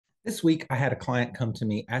This week, I had a client come to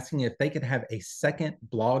me asking if they could have a second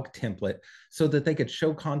blog template so that they could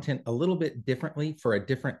show content a little bit differently for a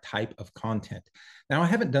different type of content. Now, I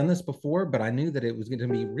haven't done this before, but I knew that it was going to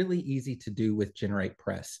be really easy to do with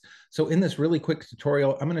GeneratePress. So in this really quick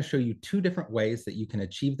tutorial, I'm going to show you two different ways that you can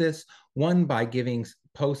achieve this. One, by giving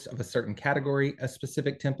posts of a certain category a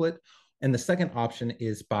specific template, and the second option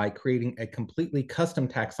is by creating a completely custom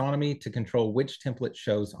taxonomy to control which template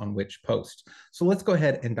shows on which post. So let's go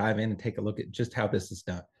ahead and dive in and take a look at just how this is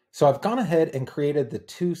done. So I've gone ahead and created the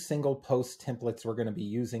two single post templates we're going to be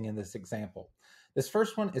using in this example. This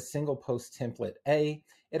first one is single post template A.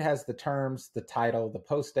 It has the terms, the title, the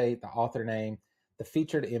post date, the author name, the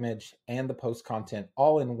featured image, and the post content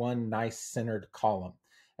all in one nice centered column.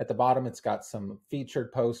 At the bottom, it's got some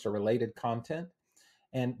featured post or related content.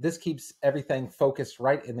 And this keeps everything focused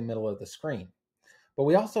right in the middle of the screen. But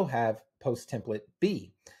we also have post template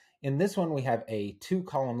B. In this one, we have a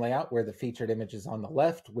two-column layout where the featured image is on the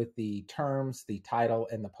left with the terms, the title,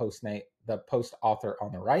 and the post name, the post author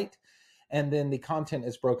on the right. And then the content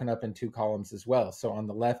is broken up in two columns as well. So on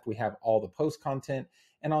the left, we have all the post content,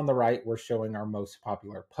 and on the right, we're showing our most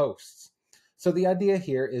popular posts. So the idea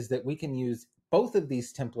here is that we can use both of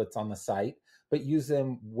these templates on the site, but use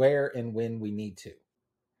them where and when we need to.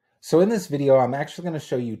 So in this video, I'm actually going to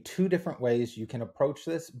show you two different ways you can approach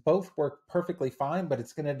this. Both work perfectly fine, but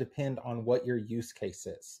it's going to depend on what your use case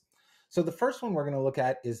is. So the first one we're going to look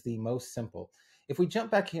at is the most simple. If we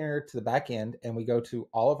jump back here to the back end and we go to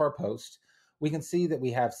all of our posts, we can see that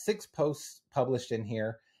we have 6 posts published in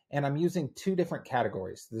here, and I'm using two different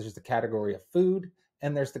categories. There's the category of food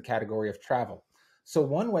and there's the category of travel. So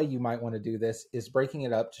one way you might want to do this is breaking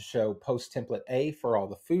it up to show post template A for all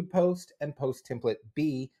the food post and post template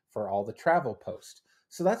B for all the travel post.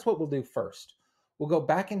 So that's what we'll do first. We'll go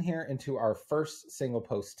back in here into our first single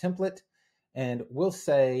post template, and we'll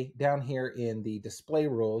say down here in the display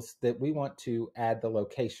rules that we want to add the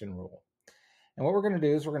location rule. And what we're going to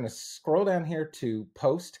do is we're going to scroll down here to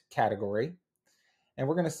post category, and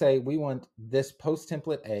we're going to say we want this post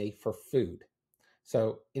template A for food.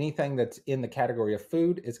 So anything that's in the category of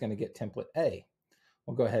food is going to get template A.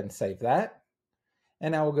 We'll go ahead and save that.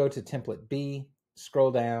 And now we'll go to template B,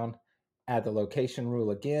 scroll down, add the location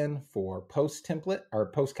rule again for post template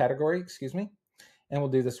or post category, excuse me. And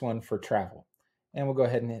we'll do this one for travel. And we'll go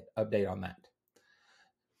ahead and hit update on that.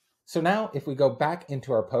 So now if we go back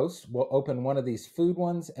into our posts, we'll open one of these food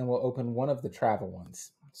ones and we'll open one of the travel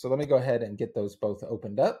ones. So let me go ahead and get those both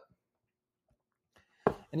opened up.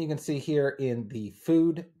 And you can see here in the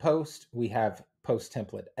food post, we have post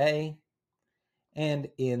template A, and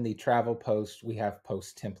in the travel post, we have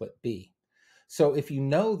post template B. So if you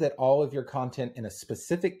know that all of your content in a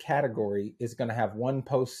specific category is going to have one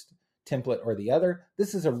post template or the other,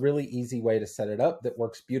 this is a really easy way to set it up that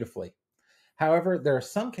works beautifully. However, there are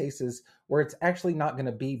some cases where it's actually not going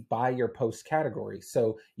to be by your post category.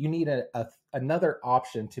 So you need another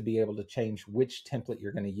option to be able to change which template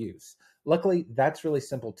you're going to use. Luckily, that's really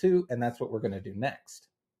simple too, and that's what we're going to do next.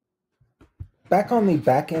 Back on the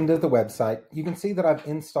back end of the website, you can see that I've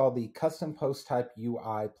installed the Custom Post Type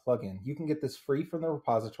UI plugin. You can get this free from the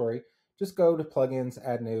repository. Just go to Plugins,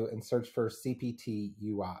 Add New, and search for CPT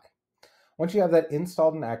UI. Once you have that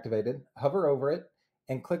installed and activated, hover over it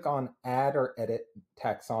and click on Add or Edit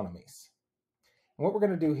Taxonomies. And what we're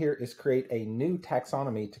going to do here is create a new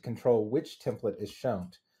taxonomy to control which template is shown.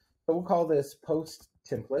 So we'll call this Post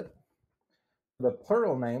Template. The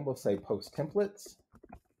plural name will say Post Templates.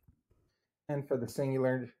 And for the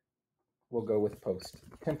singular, we'll go with Post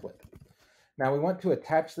Template. Now we want to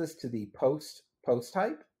attach this to the post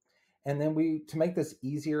type. And then to make this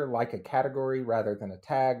easier, like a category rather than a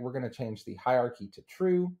tag, we're going to change the hierarchy to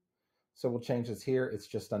true. So we'll change this here. It's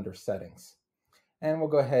just under settings. And we'll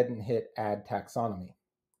go ahead and hit Add Taxonomy.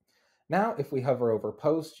 Now, if we hover over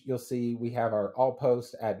Post, you'll see we have our All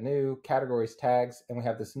Post, Add New, Categories, Tags, and we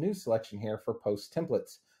have this new selection here for Post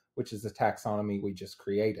Templates, which is the taxonomy we just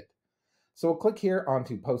created. So we'll click here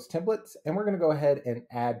onto Post Templates, and we're going to go ahead and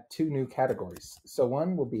add 2 new categories. So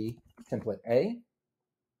one will be Template A,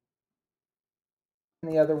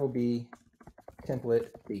 and the other will be Template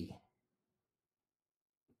B.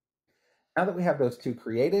 Now that we have those 2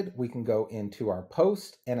 created, we can go into our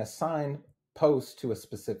post and assign posts to a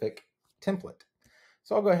specific template.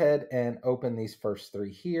 So I'll go ahead and open these first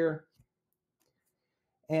 3 here.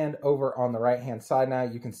 And over on the right-hand side now,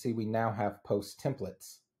 you can see we now have post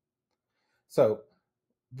templates. So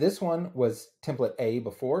this one was template A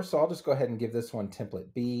before, so I'll just go ahead and give this one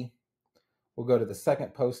template B. We'll go to the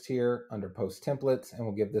second post here under post templates, and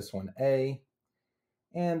we'll give this one A.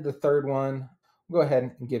 And the third one, we'll go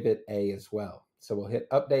ahead and give it A as well. So we'll hit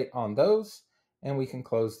update on those and we can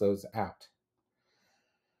close those out.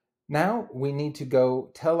 Now we need to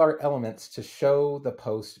go tell our elements to show the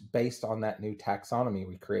post based on that new taxonomy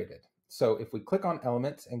we created. So if we click on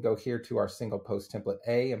elements and go here to our single post template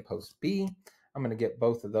A and post B, I'm going to get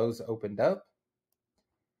both of those opened up.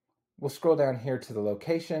 We'll scroll down here to the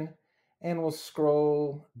location and we'll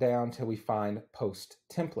scroll down till we find post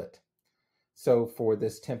template. So for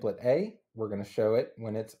this template A, we're going to show it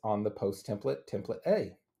when it's on the post template, template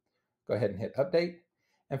A. Go ahead and hit update.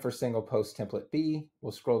 And for single post template B,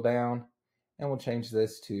 we'll scroll down and we'll change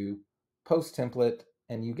this to post template,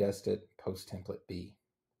 and you guessed it, post template B.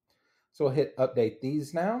 So we'll hit update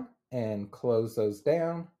these now and close those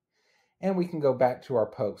down, and we can go back to our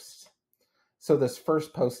posts. So this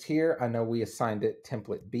first post here, I know we assigned it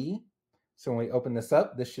template B. So when we open this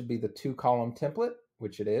up, this should be the 2-column template,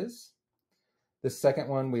 which it is. The second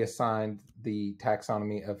one, we assigned the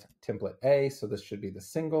taxonomy of template A, so this should be the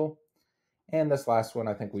single. And this last one,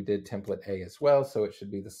 I think we did template A as well, so it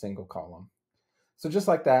should be the single column. So just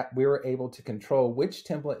like that, we were able to control which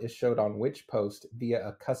template is showed on which post via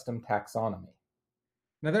a custom taxonomy.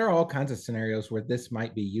 Now, there are all kinds of scenarios where this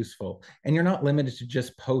might be useful, and you're not limited to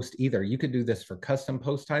just post either. You could do this for custom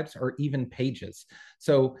post types or even pages.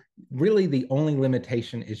 So really the only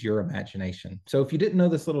limitation is your imagination. So if you didn't know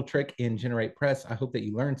this little trick in GeneratePress, I hope that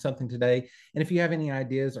you learned something today. And if you have any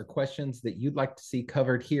ideas or questions that you'd like to see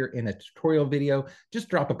covered here in a tutorial video, just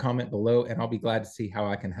drop a comment below and I'll be glad to see how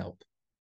I can help.